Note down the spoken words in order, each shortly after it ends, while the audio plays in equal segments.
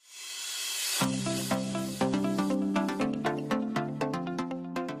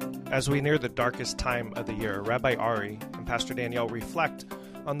As we near the darkest time of the year, Rabbi Ari and Pastor Danielle reflect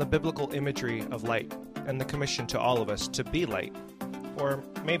on the biblical imagery of light and the commission to all of us to be light, or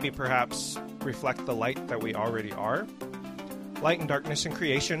maybe perhaps reflect the light that we already are. Light and darkness in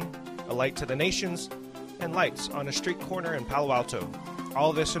creation, a light to the nations, and lights on a street corner in Palo Alto.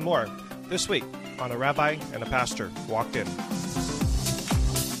 All this and more this week on A Rabbi and a Pastor Walked In.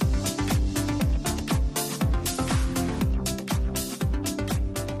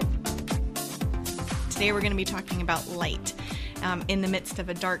 Today we're going to be talking about light in the midst of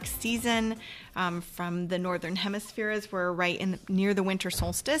a dark season from the northern hemisphere, as we're right near the winter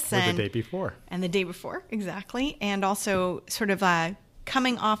solstice. And the day before. And the day before, exactly. And also sort of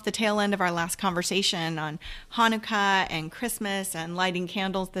coming off the tail end of our last conversation on Hanukkah and Christmas and lighting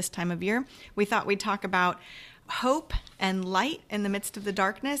candles this time of year, we thought we'd talk about hope and light in the midst of the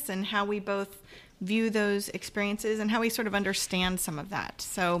darkness and how we both view those experiences and how we sort of understand some of that.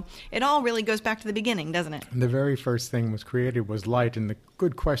 So it all really goes back to the beginning, doesn't it? The very first thing was created was light. And the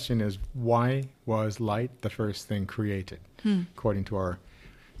good question is, why was light the first thing created, according to our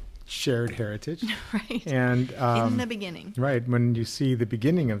shared heritage? Right. And in the beginning. Right. When you see the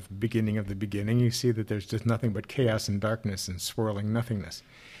beginning of the beginning of the beginning, you see that there's just nothing but chaos and darkness and swirling nothingness.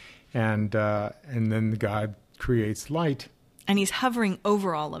 And then God creates light. And he's hovering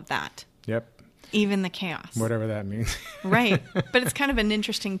over all of that. Yep. Even the chaos. Whatever that means. Right. But it's kind of an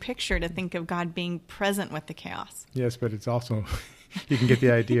interesting picture to think of God being present with the chaos. Yes, but it's also, you can get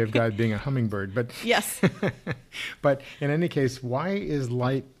the idea of God being a hummingbird. But yes. But in any case, why is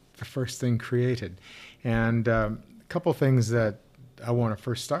light the first thing created? And a couple things that I want to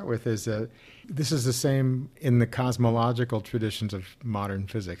first start with is that this is the same in the cosmological traditions of modern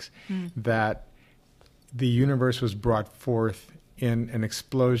physics, that the universe was brought forth in an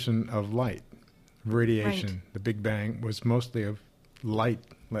explosion of light. Radiation, right. The Big Bang, was mostly of light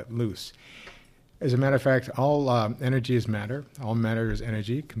let loose. As a matter of fact, all energy is matter. All matter is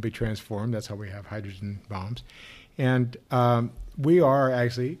energy, can be transformed. That's how we have hydrogen bombs. And we are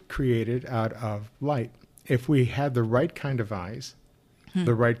actually created out of light. If we had the right kind of eyes,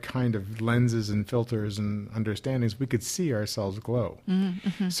 the right kind of lenses and filters and understandings, we could see ourselves glow.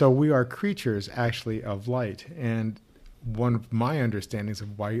 Mm-hmm. So we are creatures actually of light. And one of my understandings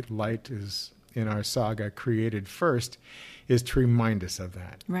of why light is in our saga created first is to remind us of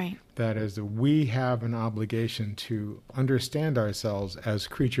that. Right. That is, that we have an obligation to understand ourselves as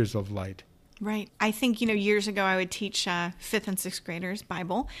creatures of light. Right. I think, years ago I would teach 5th and 6th graders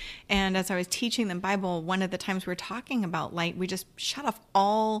Bible. And as I was teaching them Bible, one of the times we were talking about light, we just shut off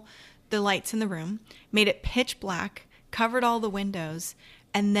all the lights in the room, made it pitch black, covered all the windows,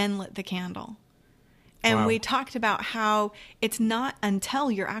 and then lit the candle. And we talked about how it's not until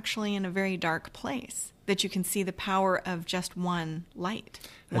you're actually in a very dark place that you can see the power of just one light,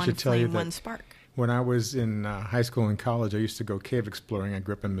 one flame, one spark. When I was in high school and college, I used to go cave exploring. I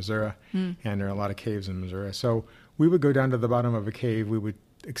grew up in Missouri, and there are a lot of caves in Missouri. So we would go down to the bottom of a cave. We would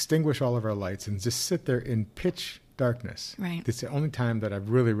extinguish all of our lights and just sit there in pitch darkness. Right. It's the only time that I've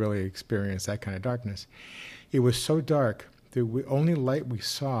really, really experienced that kind of darkness. It was so dark. The only light we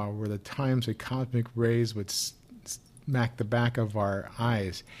saw were the times the cosmic rays would smack the back of our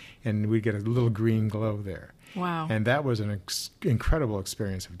eyes, and we'd get a little green glow there. Wow. And that was an incredible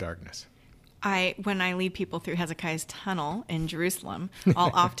experience of darkness. When I lead people through Hezekiah's tunnel in Jerusalem,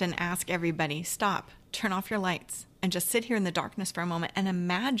 I'll often ask everybody, stop, turn off your lights, and just sit here in the darkness for a moment and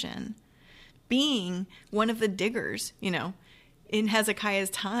imagine being one of the diggers, in Hezekiah's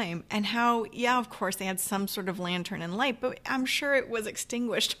time, and how, of course, they had some sort of lantern and light, but I'm sure it was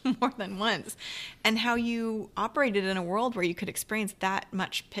extinguished more than once, and how you operated in a world where you could experience that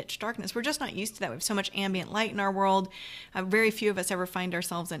much pitch darkness. We're just not used to that. We have so much ambient light in our world. Very few of us ever find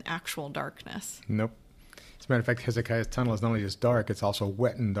ourselves in actual darkness. Nope. As a matter of fact, Hezekiah's tunnel is not only just dark, it's also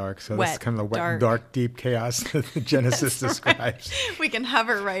wet and dark. So wet, that's kind of the wet, dark, deep chaos that Genesis describes. We can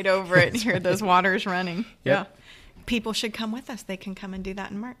hover right over it and hear those waters running. Yep. Yeah. People should come with us. They can come and do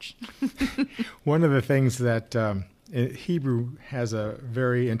that in March. One of the things that Hebrew has a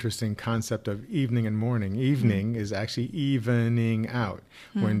very interesting concept of evening and morning. Evening is actually evening out,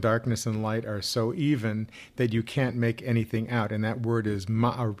 when darkness and light are so even that you can't make anything out. And that word is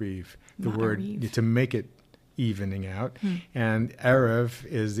ma'ariv, the word to make it evening out. And Erev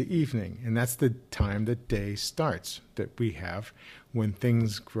is the evening. And that's the time that day starts, that we have when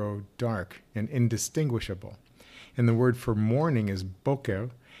things grow dark and indistinguishable. And the word for morning is boker,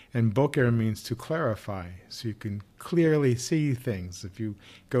 and boker means to clarify, so you can clearly see things. If you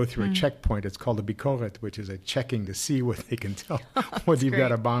go through a checkpoint, it's called a bikoret, which is a checking to see what they can tell, whether you've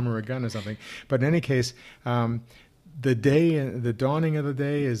got a bomb or a gun or something. But in any case, the day, the dawning of the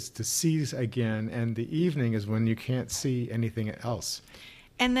day is to see again, and the evening is when you can't see anything else.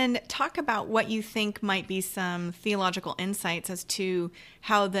 And then talk about what you think might be some theological insights as to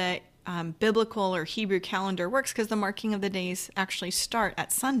how the biblical or Hebrew calendar works, because the marking of the days actually start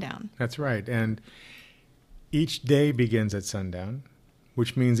at sundown. That's right. And each day begins at sundown,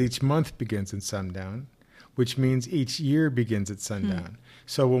 which means each month begins at sundown, which means each year begins at sundown.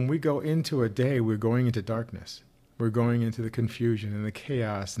 So when we go into a day, we're going into darkness. We're going into the confusion and the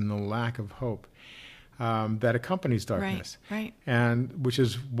chaos and the lack of hope that accompanies darkness. Right. And which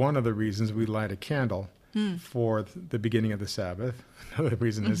is one of the reasons we light a candle for the beginning of the Sabbath. Another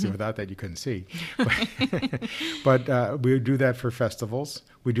reason is without that you couldn't see. But we do that for festivals.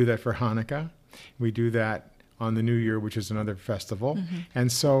 We do that for Hanukkah. We do that on the New Year, which is another festival.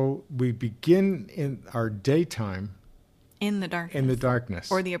 And so we begin in our daytime in the darkness.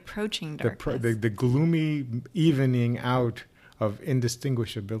 Or the approaching darkness. The gloomy evening out of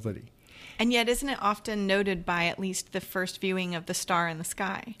indistinguishability. And yet, isn't it often noted by at least the first viewing of the star in the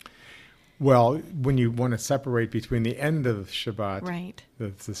sky? Well, when you want to separate between the end of Shabbat, right,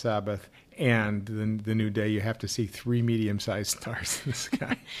 the Sabbath, and the new day, you have to see 3 medium-sized stars in the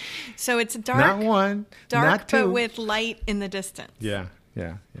sky. So it's dark. Not one, dark, not two. But with light in the distance. Yeah.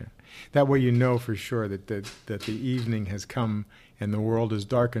 That way you know for sure that the evening has come and the world is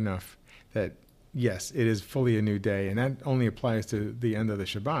dark enough that, yes, it is fully a new day. And that only applies to the end of the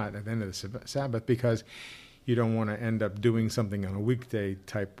Shabbat, at the end of the Sabbath, because you don't want to end up doing something on a weekday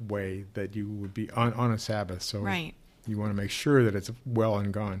type way that you would be on a Sabbath. So you want to make sure that it's well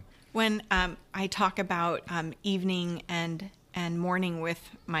and gone. When I talk about evening and morning with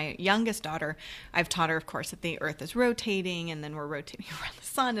my youngest daughter, I've taught her, of course, that the earth is rotating and then we're rotating around the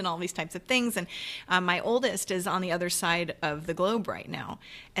sun and all these types of things. And my oldest is on the other side of the globe right now.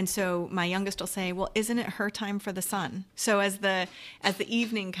 And so my youngest will say, well, isn't it her time for the sun? So as the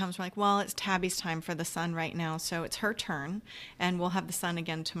evening comes, we're like, well, it's Tabby's time for the sun right now. So it's her turn and we'll have the sun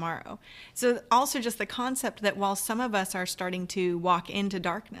again tomorrow. So also just the concept that while some of us are starting to walk into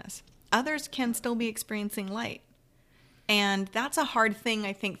darkness, others can still be experiencing light. And that's a hard thing,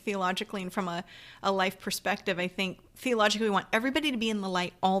 I think, theologically and from a life perspective. I think theologically we want everybody to be in the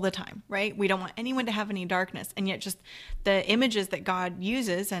light all the time, right? We don't want anyone to have any darkness. And yet just the images that God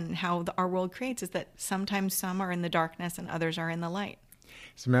uses and how our world creates is that sometimes some are in the darkness and others are in the light.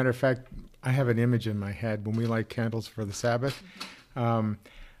 As a matter of fact, I have an image in my head when we light candles for the Sabbath.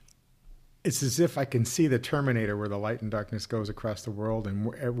 It's as if I can see the Terminator where the light and darkness goes across the world, and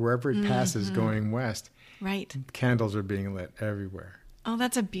wherever it passes going west, right, candles are being lit everywhere. Oh,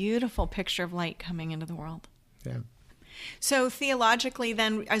 that's a beautiful picture of light coming into the world. Yeah. So theologically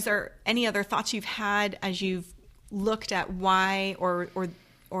then, is there any other thoughts you've had as you've looked at why or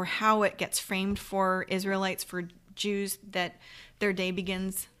how it gets framed for Israelites, for Jews, that their day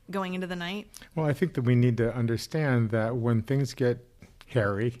begins going into the night? Well, I think that we need to understand that when things get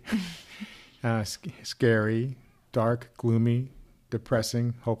hairy, scary, dark, gloomy,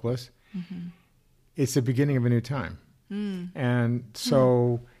 depressing, hopeless, it's the beginning of a new time. And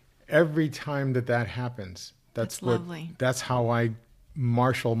so every time that happens, that's lovely. That's how I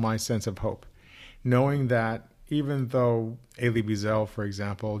marshal my sense of hope, knowing that even though Elie Wiesel, for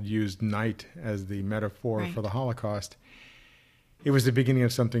example, used night as the metaphor for the Holocaust, it was the beginning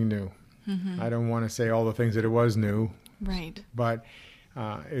of something new. I don't want to say all the things that it was new, but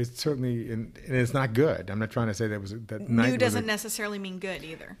it's certainly, and it's not good. I'm not trying to say that night new doesn't necessarily mean good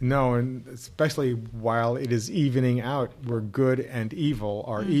either. No, and especially while it is evening out, where good and evil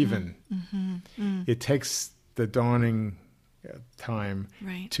are even. It takes the dawning time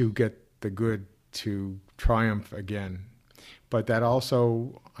to get the good to triumph again. But that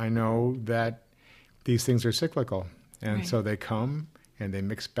also, I know that these things are cyclical. And so they come and they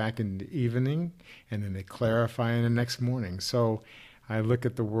mix back in the evening and then they clarify in the next morning. So I look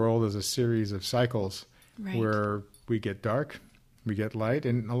at the world as a series of cycles where we get dark, we get light,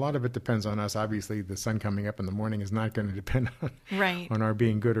 and a lot of it depends on us. Obviously, the sun coming up in the morning is not going to depend on our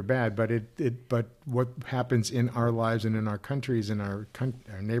being good or bad, but what happens in our lives and in our countries and our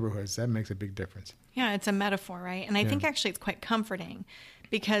neighborhoods, that makes a big difference. Yeah, it's a metaphor, right? And I think actually it's quite comforting,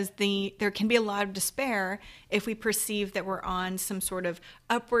 because there can be a lot of despair if we perceive that we're on some sort of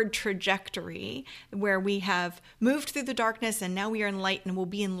upward trajectory where we have moved through the darkness and now we are in light and we'll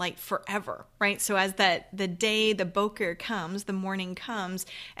be in light forever, right? So as the day, the boker comes, the morning comes,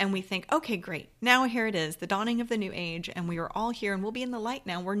 and we think, okay, great, now here it is, the dawning of the new age, and we are all here and we'll be in the light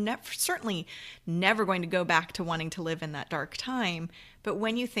now. We're certainly never going to go back to wanting to live in that dark time. But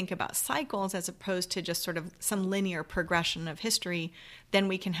when you think about cycles as opposed to just sort of some linear progression of history, then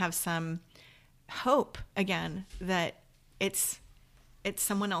we can have some hope again that it's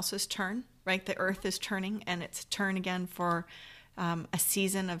someone else's turn, right? The earth is turning, and it's turn again for a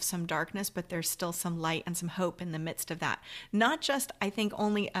season of some darkness, but there's still some light and some hope in the midst of that. Not just, I think,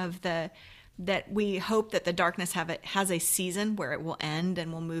 only of that we hope that the darkness has a season where it will end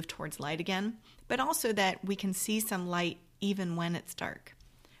and will move towards light again, but also that we can see some light even when it's dark,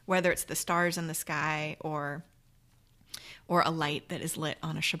 whether it's the stars in the sky or a light that is lit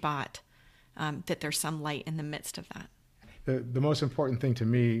on a Shabbat, that there's some light in the midst of that. The most important thing to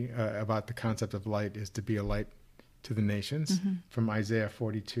me about the concept of light is to be a light to the nations, from Isaiah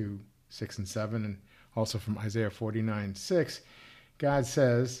 42, 6 and 7, and also from Isaiah 49, 6. God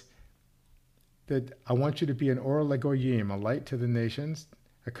says that I want you to be an Or Legoyim, a light to the nations,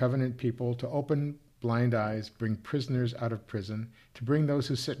 a covenant people, to open blind eyes, bring prisoners out of prison, to bring those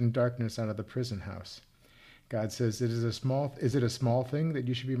who sit in darkness out of the prison house. God says, is it a small thing that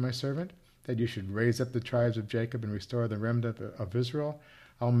you should be my servant, that you should raise up the tribes of Jacob and restore the remnant of Israel?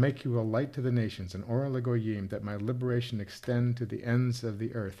 I'll make you a light to the nations, an Or Legoyim, that my liberation extend to the ends of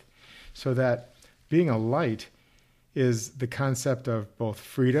the earth. So that being a light is the concept of both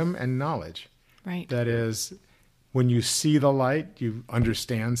freedom and knowledge. Right. That is, when you see the light, you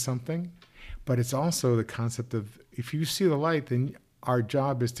understand something. But it's also the concept of, if you see the light, then our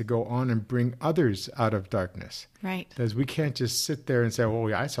job is to go on and bring others out of darkness. Right. Because we can't just sit there and say, oh,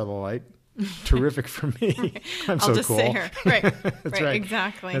 yeah, I saw the light. Terrific for me. I'm I'll so just cool. sit here. Right. That's right.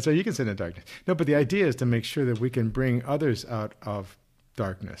 Exactly. That's right. You can sit in darkness. No, but the idea is to make sure that we can bring others out of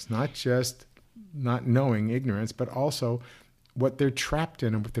darkness, not just not knowing ignorance, but also what they're trapped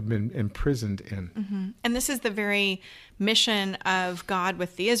in and what they've been imprisoned in. Mm-hmm. And this is the very mission of God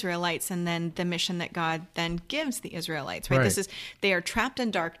with the Israelites, and then the mission that God then gives the Israelites, right? This is, they are trapped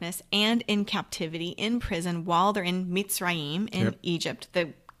in darkness and in captivity, in prison, while they're in Mitzrayim, in Egypt,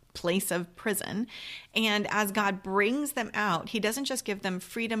 the place of prison. And as God brings them out, he doesn't just give them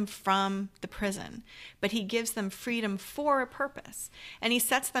freedom from the prison, but he gives them freedom for a purpose. And he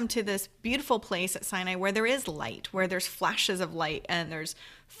sets them to this beautiful place at Sinai where there is light, where there's flashes of light and there's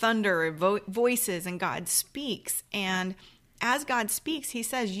thunder, voices, and God speaks. And as God speaks, he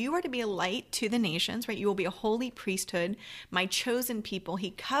says, you are to be a light to the nations, right? You will be a holy priesthood, my chosen people.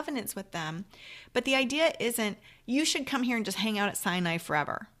 He covenants with them. But the idea isn't, you should come here and just hang out at Sinai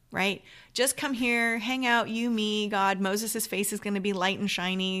forever, right? Just come here, hang out, you, me, God. Moses' face is going to be light and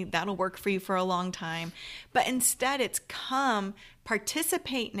shiny. That'll work for you for a long time. But instead, it's come,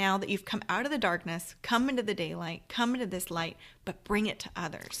 participate now that you've come out of the darkness, come into the daylight, come into this light, but bring it to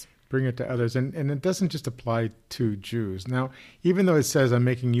others. Bring it to others. And it doesn't just apply to Jews. Now, even though it says, I'm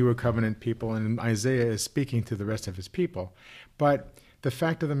making you a covenant people, and Isaiah is speaking to the rest of his people, but the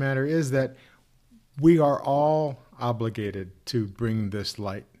fact of the matter is that we are all obligated to bring this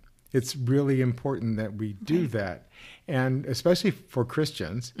light. It's really important that we do that. And especially for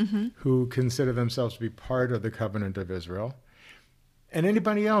Christians who consider themselves to be part of the covenant of Israel, and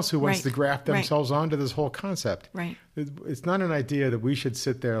anybody else who wants to graft themselves onto this whole concept. Right. It's not an idea that we should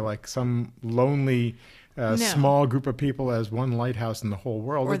sit there like some lonely, small group of people as one lighthouse in the whole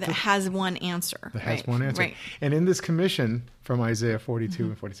world. Or that has one answer. That has one answer. Right. And in this commission from Isaiah 42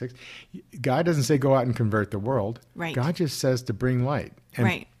 and 46, God doesn't say go out and convert the world. Right. God just says to bring light.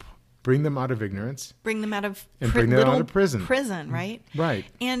 And bring them out of ignorance. Bring them out of bring them out of prison. Right? Right.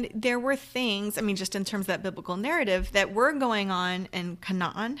 And there were things, I mean, just in terms of that biblical narrative, that were going on in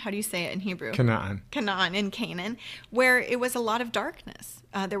Canaan. How do you say it in Hebrew? Canaan, in Canaan, where it was a lot of darkness.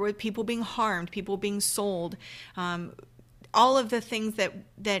 There were people being harmed, people being sold, all of the things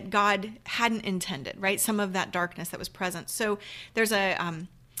that God hadn't intended, right? Some of that darkness that was present. So there's a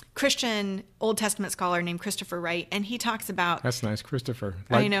Christian Old Testament scholar named Christopher Wright, and he talks about... That's nice, Christopher.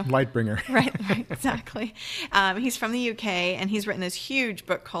 Light bringer. Right, exactly. He's from the UK, and he's written this huge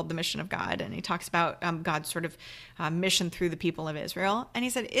book called The Mission of God, and he talks about God's sort of mission through the people of Israel. And he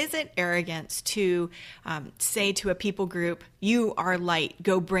said, is it arrogance to say to a people group, you are light,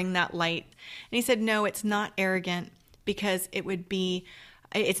 go bring that light? And he said, no, it's not arrogant, because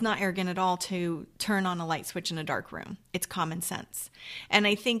it's not arrogant at all to turn on a light switch in a dark room. It's common sense. And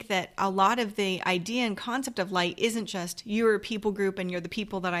I think that a lot of the idea and concept of light isn't just you're a people group and you're the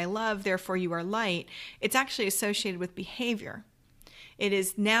people that I love, therefore you are light. It's actually associated with behavior. It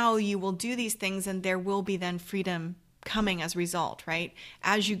is now you will do these things and there will be then freedom coming as a result, right?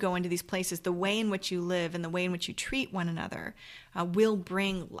 As you go into these places, the way in which you live and the way in which you treat one another will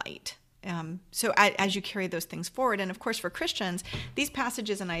bring light. So as you carry those things forward, and of course for Christians, these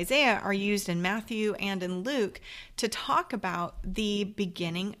passages in Isaiah are used in Matthew and in Luke to talk about the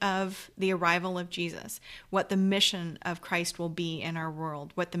beginning of the arrival of Jesus, what the mission of Christ will be in our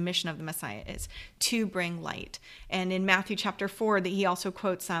world, what the mission of the Messiah is, to bring light. And in Matthew chapter 4, that he also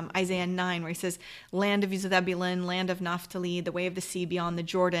quotes Isaiah 9, where he says, "Land of Zebulun, land of Naphtali, the way of the sea beyond the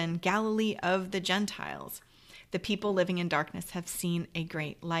Jordan, Galilee of the Gentiles. The people living in darkness have seen a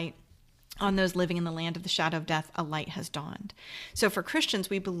great light. On those living in the land of the shadow of death, a light has dawned." So for Christians,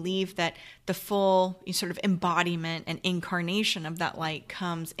 we believe that the full sort of embodiment and incarnation of that light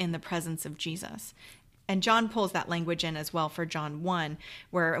comes in the presence of Jesus. And John pulls that language in as well for John 1,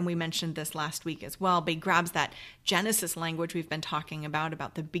 where, and we mentioned this last week as well, but he grabs that Genesis language we've been talking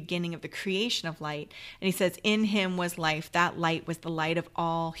about the beginning of the creation of light. And he says, "In him was life. That light was the light of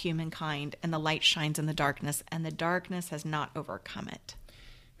all humankind. And the light shines in the darkness, and the darkness has not overcome it."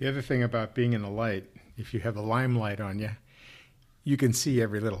 The other thing about being in the light, if you have the limelight on you, you can see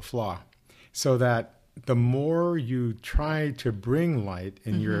every little flaw. So that the more you try to bring light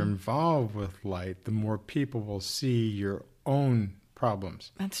and you're involved with light, the more people will see your own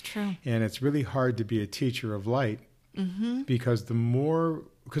problems. That's true. And it's really hard to be a teacher of light because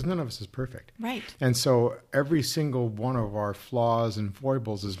because none of us is perfect. Right. And so every single one of our flaws and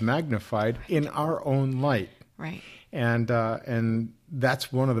foibles is magnified in our own light. Right. And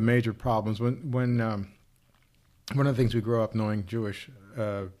that's one of the major problems. When one of the things we grow up knowing Jewish,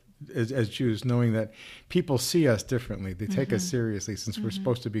 as Jews, knowing that people see us differently. They take us seriously since we're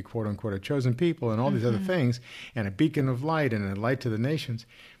supposed to be, quote unquote, a chosen people and all these other things, and a beacon of light and a light to the nations.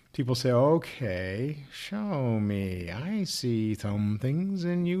 People say, "Okay, show me. I see some things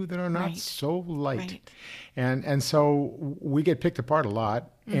in you that are not so light." Right. And so we get picked apart a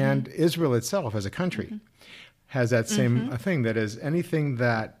lot. And Israel itself as a country has that same thing. That is, anything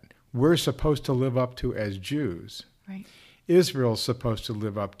that we're supposed to live up to as Jews, Right. Israel's supposed to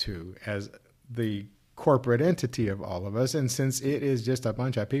live up to as the corporate entity of all of us. And since it is just a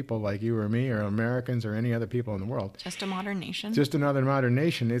bunch of people like you or me or Americans or any other people in the world, Just a modern nation. just another modern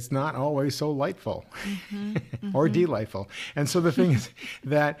nation, it's not always so lightful or delightful. And so the thing is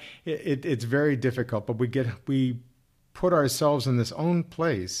that it's very difficult, but we put ourselves in this own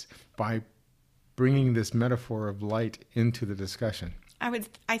place by bringing this metaphor of light into the discussion.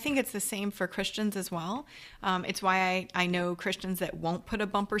 I think it's the same for Christians as well. It's why I know Christians that won't put a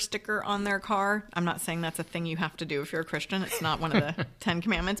bumper sticker on their car. I'm not saying that's a thing you have to do if you're a Christian. It's not one of the 10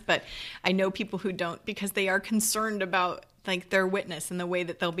 Commandments, but I know people who don't because they are concerned about like their witness and the way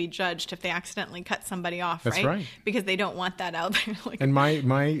that they'll be judged if they accidentally cut somebody off. That's right. Because they don't want that out there. And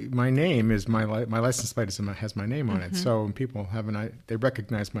my name is my license plate has my name on it, so people they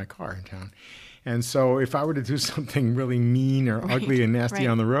recognize my car in town. And so if I were to do something really mean or ugly and nasty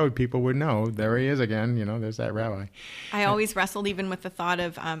on the road, people would know, there he is again, there's that rabbi. I always wrestled even with the thought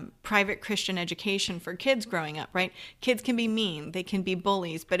of private Christian education for kids growing up, right? Kids can be mean, they can be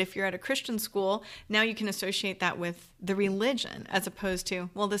bullies, but if you're at a Christian school, now you can associate that with the religion as opposed to,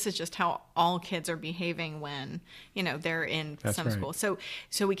 well, this is just how all kids are behaving when, they're in some school. So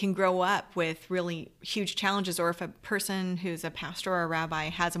we can grow up with really huge challenges, or if a person who's a pastor or a rabbi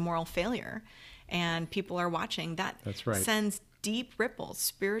has a moral failure, and people are watching, that's right. Sends deep ripples.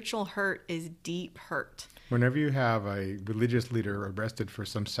 Spiritual hurt is deep hurt. Whenever you have a religious leader arrested for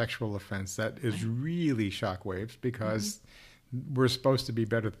some sexual offense, that is really shockwaves because we're supposed to be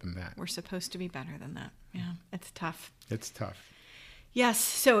better than that. We're supposed to be better than that. Yeah, it's tough. It's tough. Yes,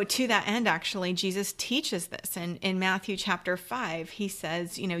 so to that end, actually, Jesus teaches this. And in Matthew chapter 5, he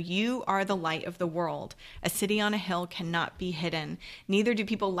says, you are the light of the world. A city on a hill cannot be hidden. Neither do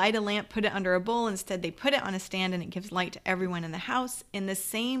people light a lamp, put it under a bowl. Instead, they put it on a stand, and it gives light to everyone in the house. In the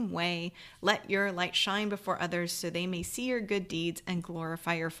same way, let your light shine before others so they may see your good deeds and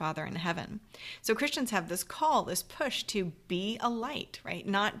glorify your Father in heaven. So Christians have this call, this push to be a light, right?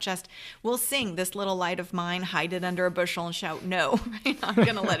 Not just, we'll sing this little light of mine, hide it under a bushel and shout, no, I'm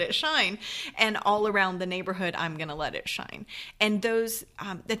going to let it shine. And all around the neighborhood, I'm going to let it shine. And those,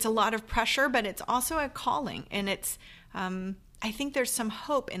 it's a lot of pressure, but it's also a calling. And it's, I think there's some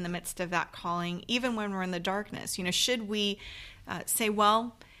hope in the midst of that calling, even when we're in the darkness. Should we say,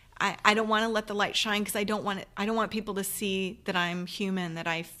 well, I don't want to let the light shine because I don't want people to see that I'm human, that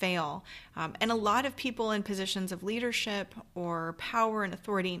I fail. And a lot of people in positions of leadership or power and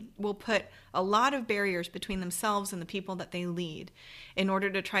authority will put a lot of barriers between themselves and the people that they lead in order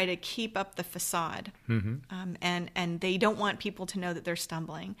to try to keep up the facade. And they don't want people to know that they're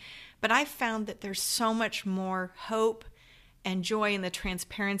stumbling. But I've found that there's so much more hope and joy in the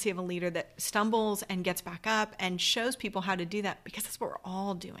transparency of a leader that stumbles and gets back up and shows people how to do that, because that's what we're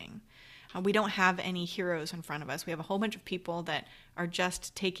all doing. We don't have any heroes in front of us. We have a whole bunch of people that are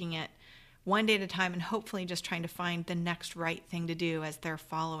just taking it one day at a time and hopefully just trying to find the next right thing to do as they're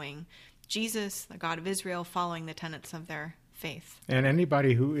following Jesus, the God of Israel, following the tenets of their faith. And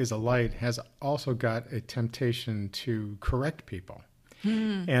anybody who is a light has also got a temptation to correct people.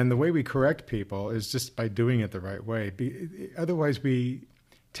 And the way we correct people is just by doing it the right way. Otherwise, we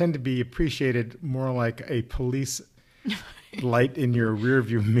tend to be appreciated more like a police light in your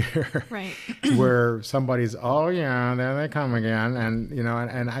rearview mirror, right? Where somebody's, oh yeah, there they come again, and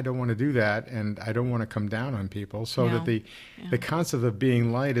and I don't want to do that, and I don't want to come down on people. So that the concept of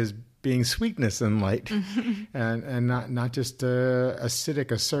being light is being sweetness and light, and not just acidic,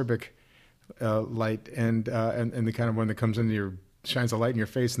 acerbic light, and the kind of one that comes into your shines a light in your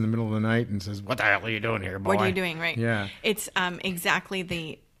face in the middle of the night and says, "What the hell are you doing here, boy? What are you doing?" Right? Yeah, it's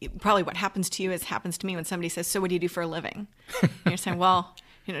exactly probably what happens to you happens to me when somebody says, "So what do you do for a living?" And you're saying, "Well,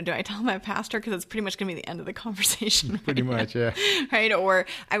 do I tell them I'm a pastor?" Because it's pretty much going to be the end of the conversation. Right? Pretty much, yeah. Right? Or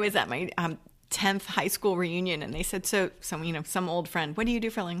I was at my 10th high school reunion and they said, some old friend, "What do you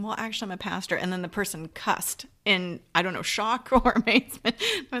do for a living?" "Well, actually, I'm a pastor." And then the person cussed in, I don't know, shock or amazement.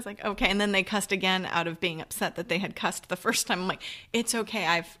 I was like, okay. And then they cussed again out of being upset that they had cussed the first time. I'm like, it's okay.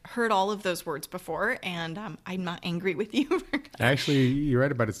 I've heard all of those words before and I'm not angry with you. Actually, you're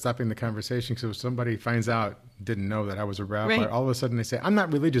right about it stopping the conversation, because if somebody finds out, didn't know that I was a rabbi, right. All of a sudden they say, "I'm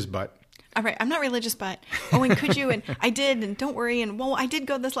not religious, but..." All right, I'm not religious, but, oh, and could you, and I did, and don't worry, and well, I did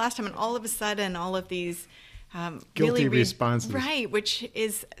go this last time, and all of a sudden, all of these guilty responses. Right, which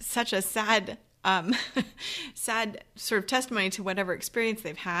is such a sad sort of testimony to whatever experience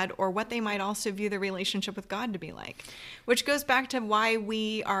they've had, or what they might also view their relationship with God to be like, which goes back to why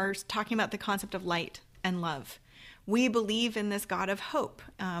we are talking about the concept of light and love. We believe in this God of hope.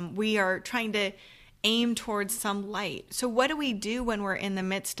 We are trying to aim towards some light. So what do we do when we're in the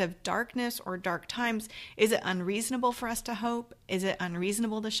midst of darkness or dark times? Is it unreasonable for us to hope? Is it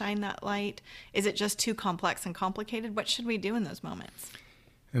unreasonable to shine that light? Is it just too complex and complicated? What should we do in those moments?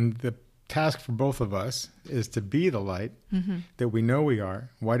 And the task for both of us is to be the light that we know we are.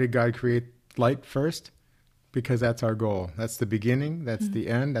 Why did God create light first? Because that's our goal. That's the beginning. That's the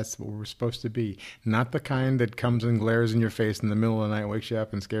end. That's what we're supposed to be. Not the kind that comes and glares in your face in the middle of the night, wakes you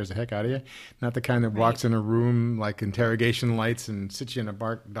up and scares the heck out of you. Not the kind that walks in a room like interrogation lights and sits you in a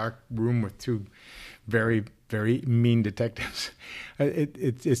dark room with two very, very mean detectives.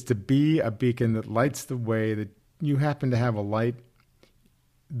 It's to be a beacon that lights the way, that you happen to have a light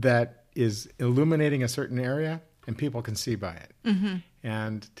that is illuminating a certain area and people can see by it.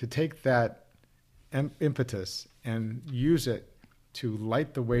 And to take that impetus and use it to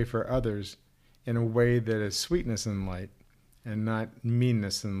light the way for others in a way that is sweetness and light and not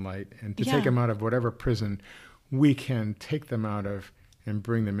meanness and light, and to take them out of whatever prison we can take them out of and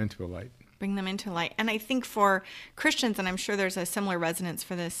bring them into a light. Bring them into light. And I think for Christians, and I'm sure there's a similar resonance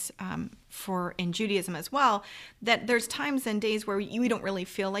for this for in Judaism as well, that there's times and days where you don't really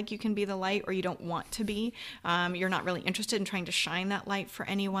feel like you can be the light, or you don't want to be. You're not really interested in trying to shine that light for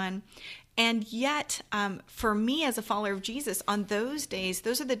anyone. And yet, for me as a follower of Jesus, on those days,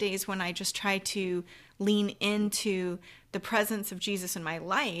 those are the days when I just try to lean into the presence of Jesus in my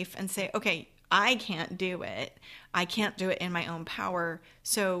life and say, okay, I can't do it. I can't do it in my own power.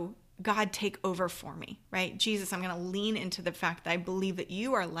 So God, take over for me, right? Jesus, I'm going to lean into the fact that I believe that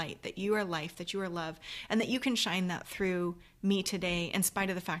you are light, that you are life, that you are love, and that you can shine that through me today, in spite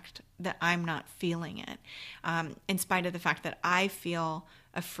of the fact that I'm not feeling it, in spite of the fact that I feel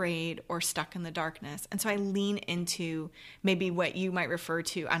afraid or stuck in the darkness. And so I lean into maybe what you might refer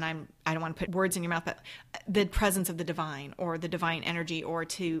to, and I don't want to put words in your mouth, but the presence of the divine, or the divine energy, or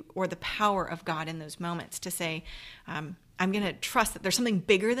the power of God in those moments, to say, I'm going to trust that there's something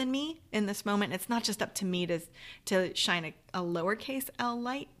bigger than me in this moment. It's not just up to me to shine a lowercase L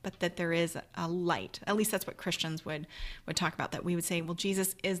light, but that there is a light. At least that's what Christians would talk about, that we would say, well,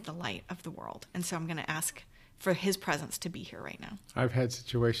 Jesus is the light of the world. And so I'm going to ask for his presence to be here right now. I've had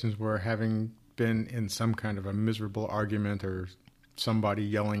situations where, having been in some kind of a miserable argument or somebody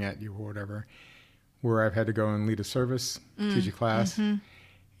yelling at you or whatever, where I've had to go and lead a service, teach a class,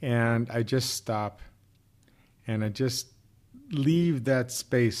 and I just stop and I just leave that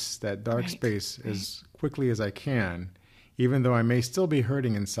space, that dark space, as quickly as I can, even though I may still be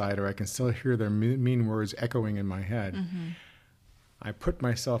hurting inside, or I can still hear their mean words echoing in my head. I put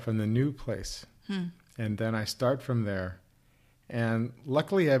myself in the new place. And then I start from there. And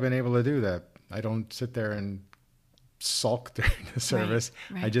luckily, I've been able to do that. I don't sit there and sulk during the service.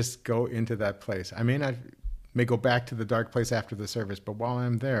 I just go into that place. I may go back to the dark place after the service, but while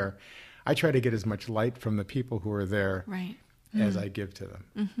I'm there, I try to get as much light from the people who are there as I give to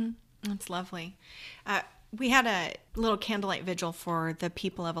them. That's lovely. We had a little candlelight vigil for the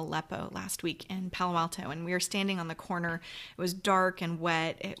people of Aleppo last week in Palo Alto, and we were standing on the corner. It was dark and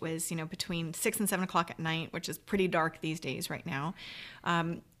wet. It was, between 6 and 7 o'clock at night, which is pretty dark these days right now.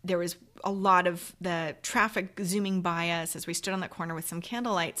 There was a lot of the traffic zooming by us as we stood on that corner with some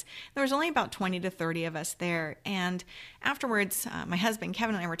candlelights. There was only about 20 to 30 of us there. And afterwards, my husband,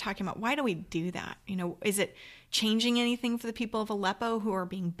 Kevin, and I were talking about, why do we do that? Is it changing anything for the people of Aleppo who are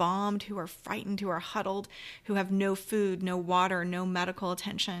being bombed, who are frightened, who are huddled, who have no food, no water, no medical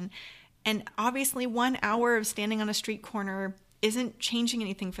attention? And obviously 1 hour of standing on a street corner isn't changing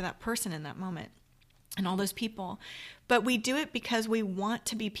anything for that person in that moment and all those people. But we do it because we want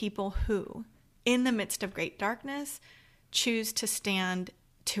to be people who, in the midst of great darkness, choose to stand,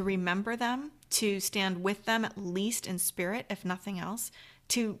 to remember them, to stand with them, at least in spirit, if nothing else,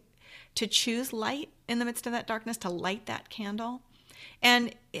 to choose light in the midst of that darkness, to light that candle.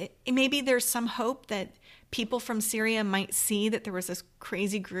 And maybe there's some hope that people from Syria might see that there was this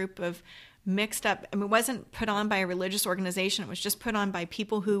crazy group of mixed up, it wasn't put on by a religious organization. It was just put on by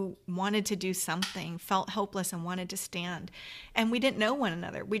people who wanted to do something, felt hopeless and wanted to stand. And we didn't know one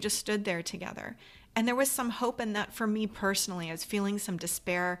another. We just stood there together. And there was some hope in that for me personally. I was feeling some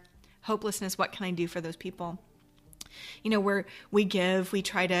despair, hopelessness. What can I do for those people? Where we give, we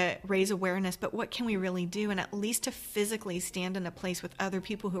try to raise awareness, but what can we really do? And at least to physically stand in a place with other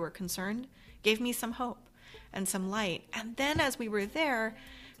people who are concerned gave me some hope and some light. And then as we were there,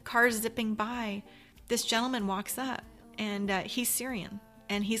 cars zipping by, this gentleman walks up, and he's Syrian,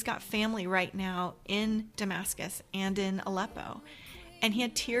 and he's got family right now in Damascus and in Aleppo. And he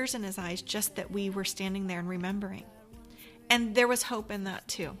had tears in his eyes just that we were standing there and remembering. And there was hope in that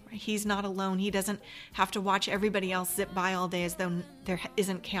too. He's not alone. He doesn't have to watch everybody else zip by all day as though there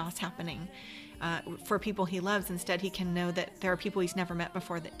isn't chaos happening for people he loves. Instead, he can know that there are people he's never met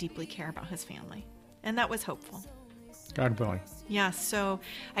before that deeply care about his family. And that was hopeful. God willing. Yeah, so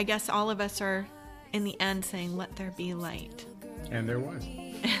I guess all of us are, in the end, saying, let there be light. And there was.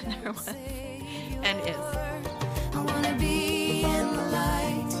 And there was. And is. I want to be in the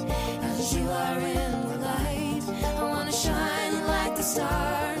light, as you are in the light. I want to shine like the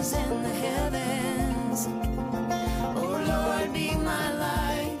stars in the